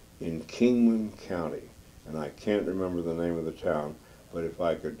town in Lyon County, and I can't remember the name of the town, but if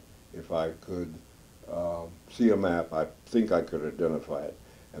I could see a map, I think I could identify it.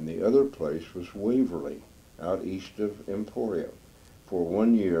 And the other place was Waverly, out east of Emporia. For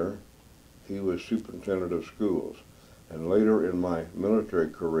 1 year, he was superintendent of schools. And later in my military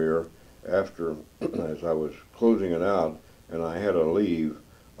career, after, as I was closing it out, and I had to leave,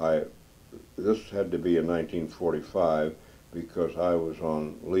 this had to be in 1945 because I was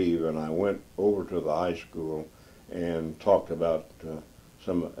on leave, and I went over to the high school and talked about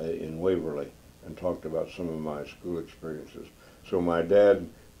in Waverly, and talked about some of my school experiences. So my dad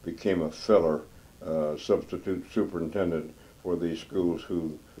became a filler substitute superintendent for these schools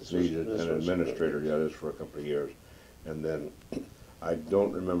who needed an administrator. Yeah, this for a couple of years. And then I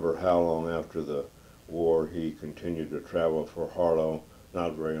don't remember how long after the war he continued to travel for Harlow.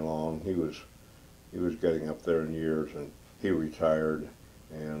 Not very long. He was getting up there in years, and he retired,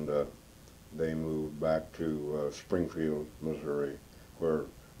 and they moved back to Springfield, Missouri, where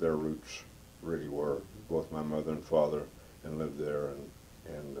their roots really were. Both my mother and father and lived there,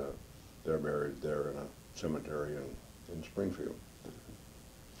 and they're buried there in a cemetery in Springfield.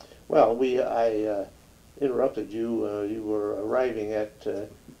 Well, I interrupted you. You were arriving at.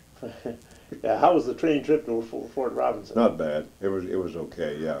 How was the train trip to Fort Robinson? Not bad. It was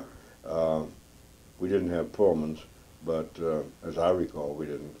okay. Yeah, we didn't have Pullmans, but as I recall, we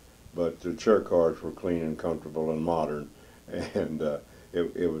didn't. But the chair cars were clean and comfortable and modern, and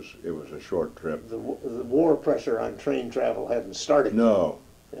it was a short trip. The war pressure on train travel hadn't started. No,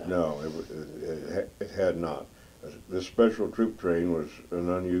 yeah. No, it had not. This special troop train was an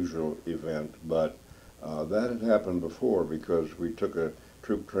unusual event, but that had happened before because we took a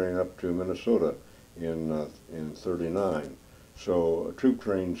troop train up to Minnesota in '39. So troop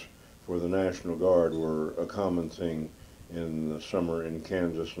trains for the National Guard were a common thing in the summer in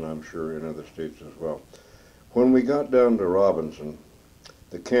Kansas, and I'm sure in other states as well. When we got down to Robinson,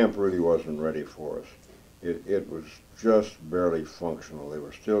 the camp really wasn't ready for us. It was just barely functional. They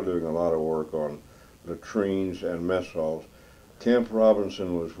were still doing a lot of work on latrines and mess halls. Camp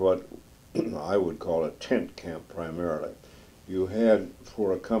Robinson was what I would call a tent camp primarily. You had,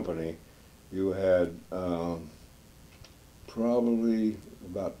 for a company, you had probably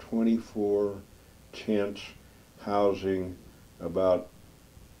about 24 tents housing about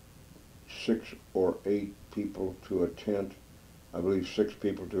 6 or 8 people to a tent. I believe 6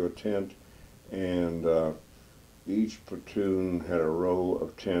 people to a tent, and each platoon had a row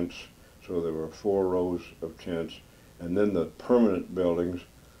of tents, so there were 4 rows of tents, and then the permanent buildings,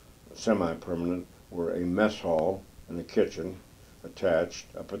 semi-permanent, were a mess hall, and a kitchen attached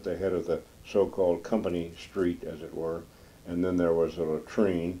up at the head of the so-called company street, as it were, and then there was a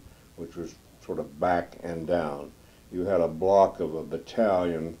latrine, which was sort of back and down. You had a block of a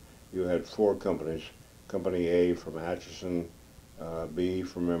battalion. You had 4 companies: Company A from Atchison, B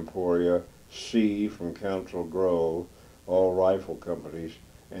from Emporia, C from Council Grove, all rifle companies,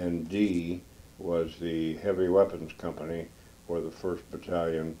 and D was the heavy weapons company for the 1st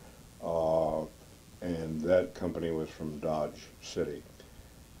Battalion, and that company was from Dodge City.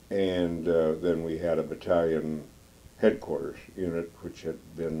 And then we had a battalion headquarters unit, which had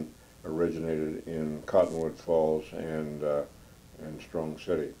been originated in Cottonwood Falls and Strong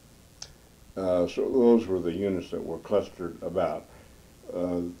City. So those were the units that were clustered about.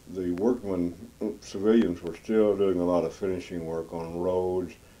 The workmen, civilians, were still doing a lot of finishing work on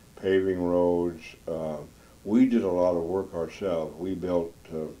roads, paving roads. We did a lot of work ourselves. We built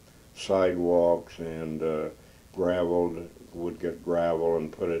sidewalks and would get gravel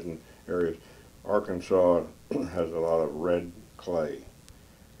and put it in areas. Arkansas has a lot of red clay,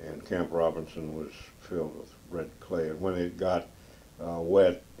 and Camp Robinson was filled with red clay. And when it got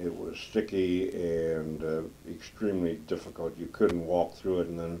wet, it was sticky and extremely difficult. You couldn't walk through it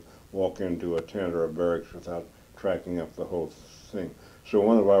and then walk into a tent or a barracks without tracking up the whole thing. So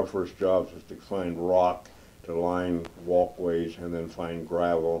one of our first jobs was to find rock to line walkways and then find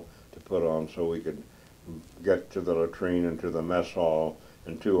gravel to put on so we could get to the latrine and to the mess hall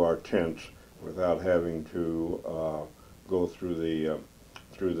and to our tents without having to go through the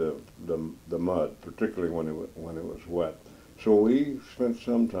mud, particularly when it was wet. So we spent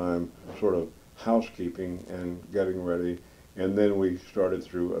some time sort of housekeeping and getting ready, and then we started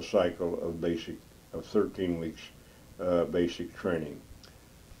through a cycle of 13 weeks basic training.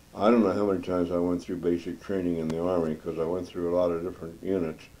 I don't know how many times I went through basic training in the Army, because I went through a lot of different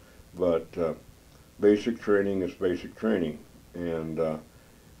units, but basic training is basic training, and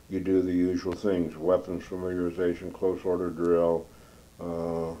you do the usual things: weapons familiarization, close order drill,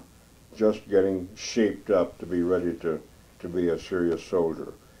 just getting shaped up to be ready to be a serious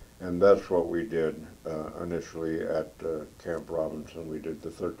soldier. And that's what we did initially at Camp Robinson. We did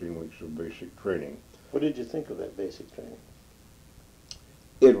the 13 weeks of basic training. What did you think of that basic training?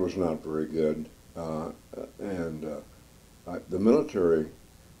 It was not very good, the military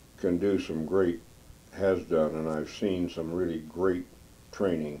can do some great, has done, and I've seen some really great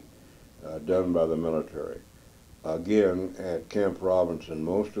training done by the military. Again, at Camp Robinson,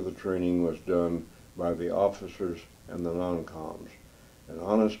 most of the training was done by the officers and the non-coms. And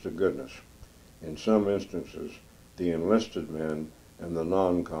honest to goodness, in some instances, the enlisted men and the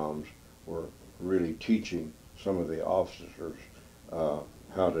non-coms were really teaching some of the officers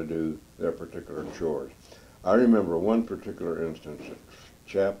how to do their particular chores. I remember one particular instance, a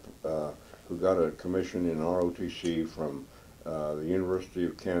chap who got a commission in ROTC from the University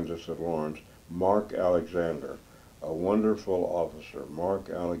of Kansas at Lawrence, Mark Alexander, a wonderful officer. Mark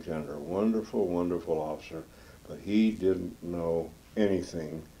Alexander, wonderful, wonderful officer, but he didn't know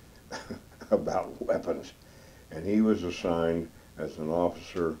anything about weapons. And he was assigned as an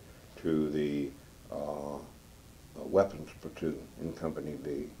officer to the weapons platoon in Company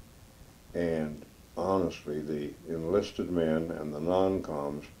B. And honestly, the enlisted men and the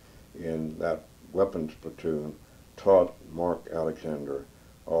non-coms in that weapons platoon taught Mark Alexander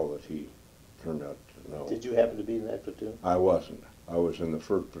all that he turned out to know. Did you happen to be in that platoon? I wasn't. I was in the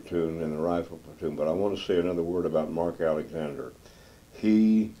 1st platoon, in the rifle platoon, but I want to say another word about Mark Alexander.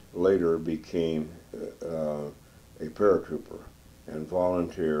 He later became a paratrooper and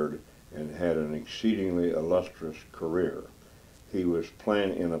volunteered and had an exceedingly illustrious career. He was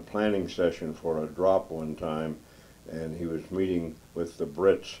in a planning session for a drop one time, and he was meeting with the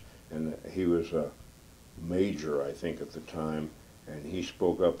Brits, and he was a major, I think, at the time, and he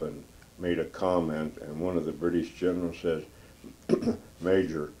spoke up and made a comment, and one of the British generals says,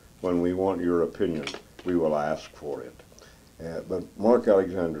 "Major, when we want your opinion, we will ask for it." But Mark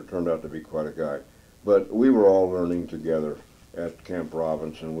Alexander turned out to be quite a guy. But we were all learning together at Camp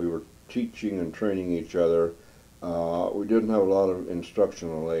Robinson. We were teaching and training each other. We didn't have a lot of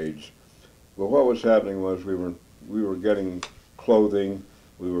instructional aids. But what was happening was we were getting clothing,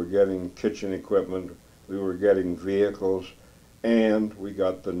 we were getting kitchen equipment, we were getting vehicles, and we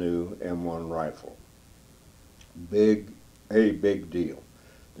got the new M1 rifle. A big deal.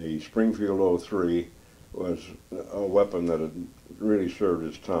 The Springfield 03 was a weapon that had really served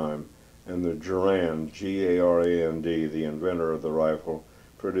its time, and the Garand, G-A-R-A-N-D, the inventor of the rifle,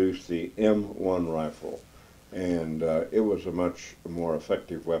 produced the M1 rifle. And it was a much more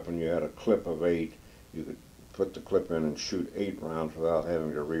effective weapon. You had a clip of 8. You could put the clip in and shoot 8 rounds without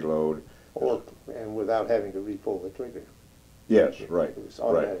having to reload. Oh, and without having to re-pull the trigger. Yes, right. It was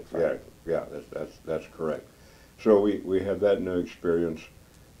automatic right. Yeah, that's correct. So we had that new experience,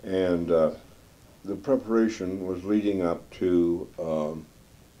 and the preparation was leading up to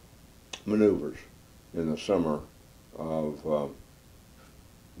maneuvers in the summer of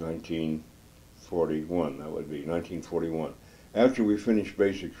 1941. That would be 1941. After we finished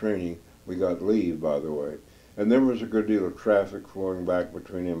basic training, we got leave, by the way, and there was a good deal of traffic flowing back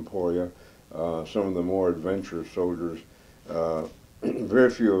between Emporia. Some of the more adventurous soldiers,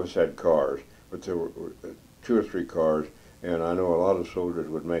 very few of us had cars, but there were 2 or 3 cars, and I know a lot of soldiers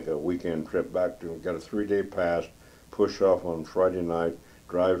would make a weekend trip back to, get a 3-day pass, push off on Friday night,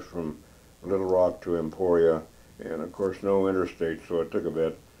 drive from Little Rock to Emporia, and of course no interstate, so it took a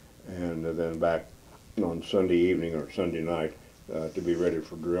bit, and then back on Sunday evening or Sunday night to be ready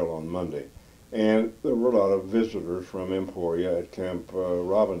for drill on Monday. And there were a lot of visitors from Emporia at Camp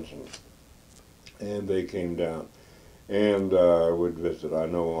Robinson, and they came down and would visit. I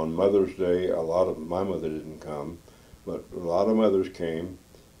know on Mother's Day, my mother didn't come, but a lot of mothers came,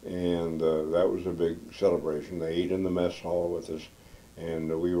 and that was a big celebration. They ate in the mess hall with us,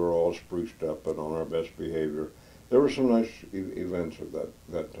 and we were all spruced up and on our best behavior. There were some nice events of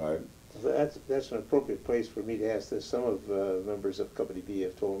that type. That's an appropriate place for me to ask this. Some of members of Company B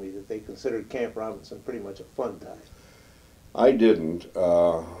have told me that they considered Camp Robinson pretty much a fun time. I didn't.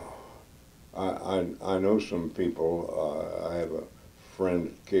 I know some people. I have a friend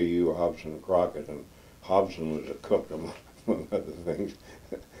at KU, Hobson Crockett, and Hobson was a cook, among other things.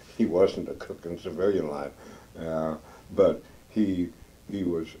 He wasn't a cook in civilian life, but he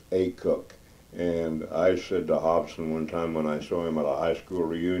was a cook. And I said to Hobson one time when I saw him at a high school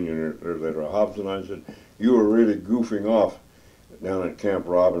reunion later, Hobson, I said, "You were really goofing off down at Camp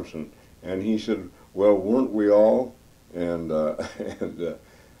Robinson." And he said, "Well, weren't we all?" And I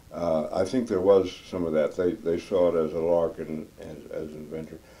think there was some of that. They saw it as a lark and as an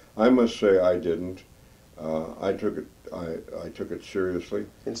adventure. I must say I didn't. I took it seriously.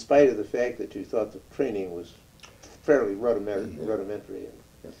 In spite of the fact that you thought the training was fairly rudimentary.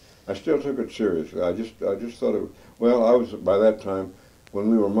 I still took it seriously. I just thought it. Well, I was, by that time, when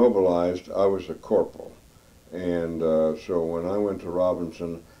we were mobilized, I was a corporal, and so when I went to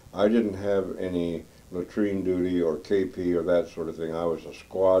Robinson, I didn't have any latrine duty or KP or that sort of thing. I was a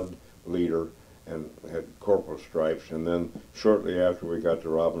squad leader and had corporal stripes, and then shortly after we got to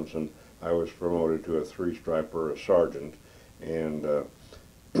Robinson, I was promoted to a 3-striper, a sergeant, and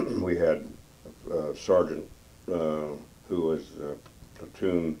we had a sergeant who was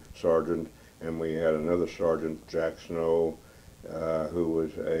platoon sergeant, and we had another sergeant, Jack Snow, who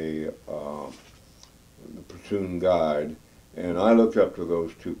was a platoon guide, and I looked up to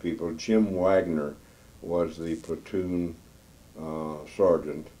those 2 people. Jim Wagner was the platoon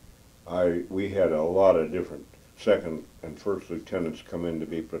sergeant. We had a lot of different second and first lieutenants come in to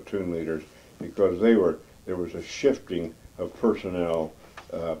be platoon leaders because there was a shifting of personnel,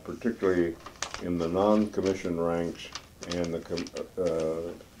 particularly in the non-commissioned ranks and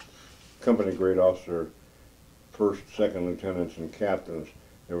the company grade officer, first, second lieutenants, and captains.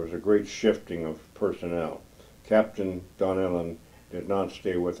 There was a great shifting of personnel. Captain Don Ellen did not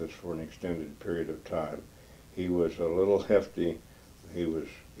stay with us for an extended period of time. He was a little hefty. He was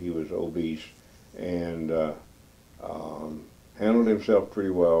obese, and handled himself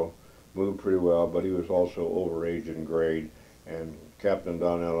pretty well, moved pretty well, but he was also over age and grade. And Captain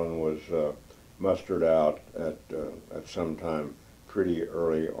Don Ellen was mustered out at some time pretty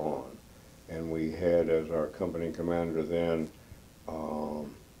early on, and we had as our company commander then,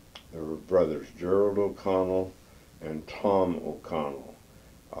 there were brothers Gerald O'Connell and Tom O'Connell.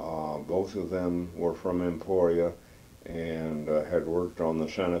 Both of them were from Emporia and had worked on the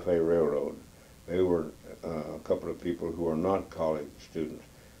Santa Fe Railroad. They were a couple of people who were not college students,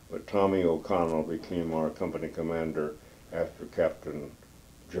 but Tommy O'Connell became our company commander after Captain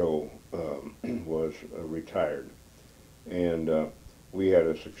Joe was retired. And we had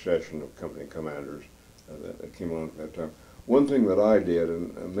a succession of company commanders that came on at that time. One thing that I did,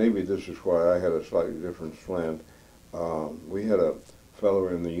 and maybe this is why I had a slightly different slant, we had a fellow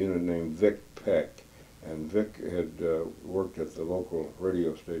in the unit named Vic Peck, and Vic had worked at the local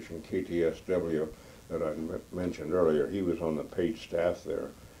radio station, KTSW, that I mentioned earlier. He was on the paid staff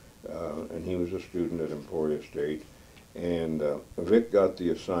there, and he was a student at Emporia State. And Vic got the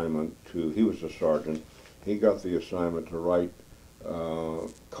assignment he was a sergeant, he got the assignment to write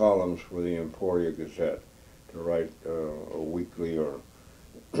columns for the Emporia Gazette, to write a weekly or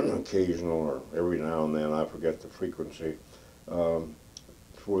occasional or every now and then, I forget the frequency,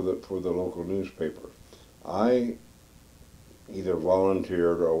 for the local newspaper. I either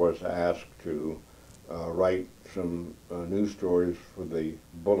volunteered or was asked to write some news stories for the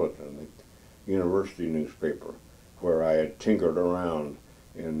Bulletin, the university newspaper, where I had tinkered around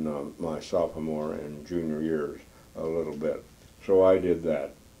in my sophomore and junior years a little bit. So I did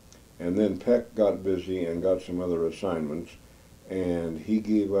that. And then Peck got busy and got some other assignments, and he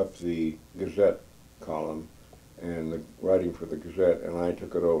gave up the Gazette column and the writing for the Gazette, and I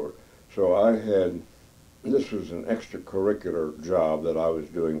took it over. So I had, this was an extracurricular job that I was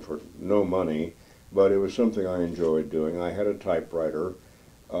doing for no money, but it was something I enjoyed doing. I had a typewriter,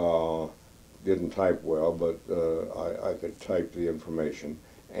 didn't type well, but I could type the information.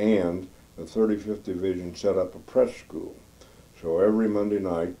 And the 35th Division set up a press school. So every Monday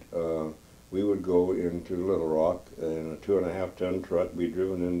night, we would go into Little Rock in a 2.5-ton truck, be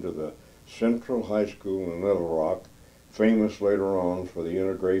driven into the Central High School in Little Rock, famous later on for the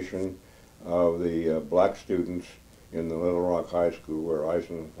integration of the black students in the Little Rock High School, where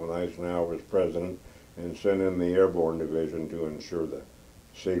when Eisenhower was president, and sent in the Airborne Division to ensure the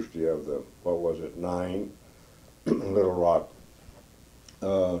safety of the, 9 Little Rock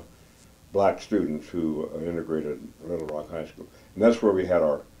black students who integrated Little Rock High School. And that's where we had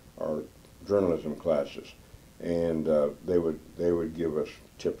our journalism classes. And they would give us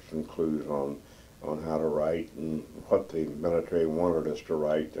tips and clues on how to write and what the military wanted us to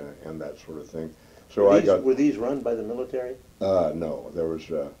write and that sort of thing. So were these run by the military? No, there was,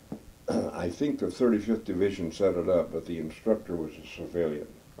 I think the 35th Division set it up, but the instructor was a civilian.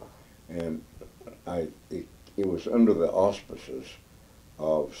 And it was under the auspices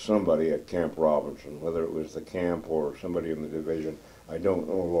of somebody at Camp Robinson, whether it was the camp or somebody in the division, I don't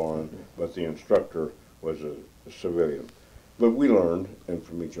know, Loren, but the instructor was a civilian. But we learned and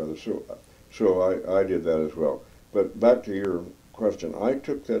from each other, so I did that as well. But back to your question, I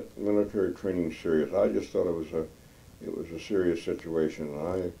took that military training serious. I just thought it was a serious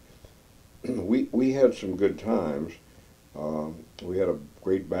situation. We had some good times. We had a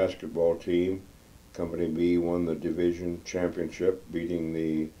great basketball team. Company B won the division championship, beating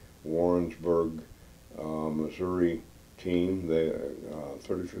the Warrensburg, Missouri team. The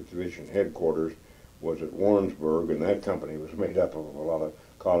 35th Division headquarters was at Warrensburg, and that company was made up of a lot of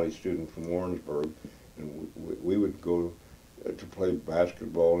college students from Warrensburg. And we would go to play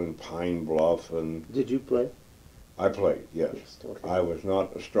basketball in Pine Bluff. And did you play? I played, yes. Okay. I was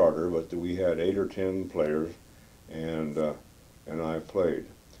not a starter, but we had 8 or 10 players, and I played.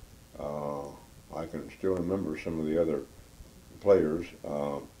 I can still remember some of the other players.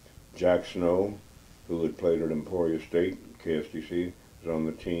 Jack Snow, who had played at Emporia State, KSDC, was on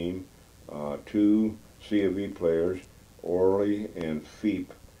the team. 2 C of E players, Orley and Feep,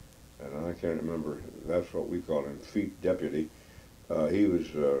 and I can't remember, that's what we called him, Feep Deputy. He was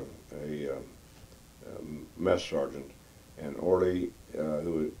a mess sergeant, and Orley,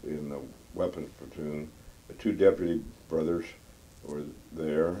 who was in the weapons platoon. The 2 deputy brothers were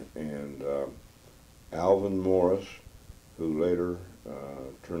there, and Alvin Morris, who later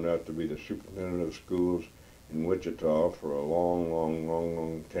turned out to be the superintendent of schools in Wichita for a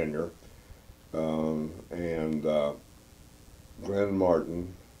long tenure, and Glenn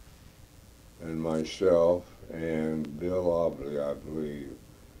Martin, and myself, and Bill Obley, I believe.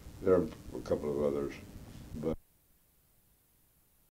 There are a couple of others.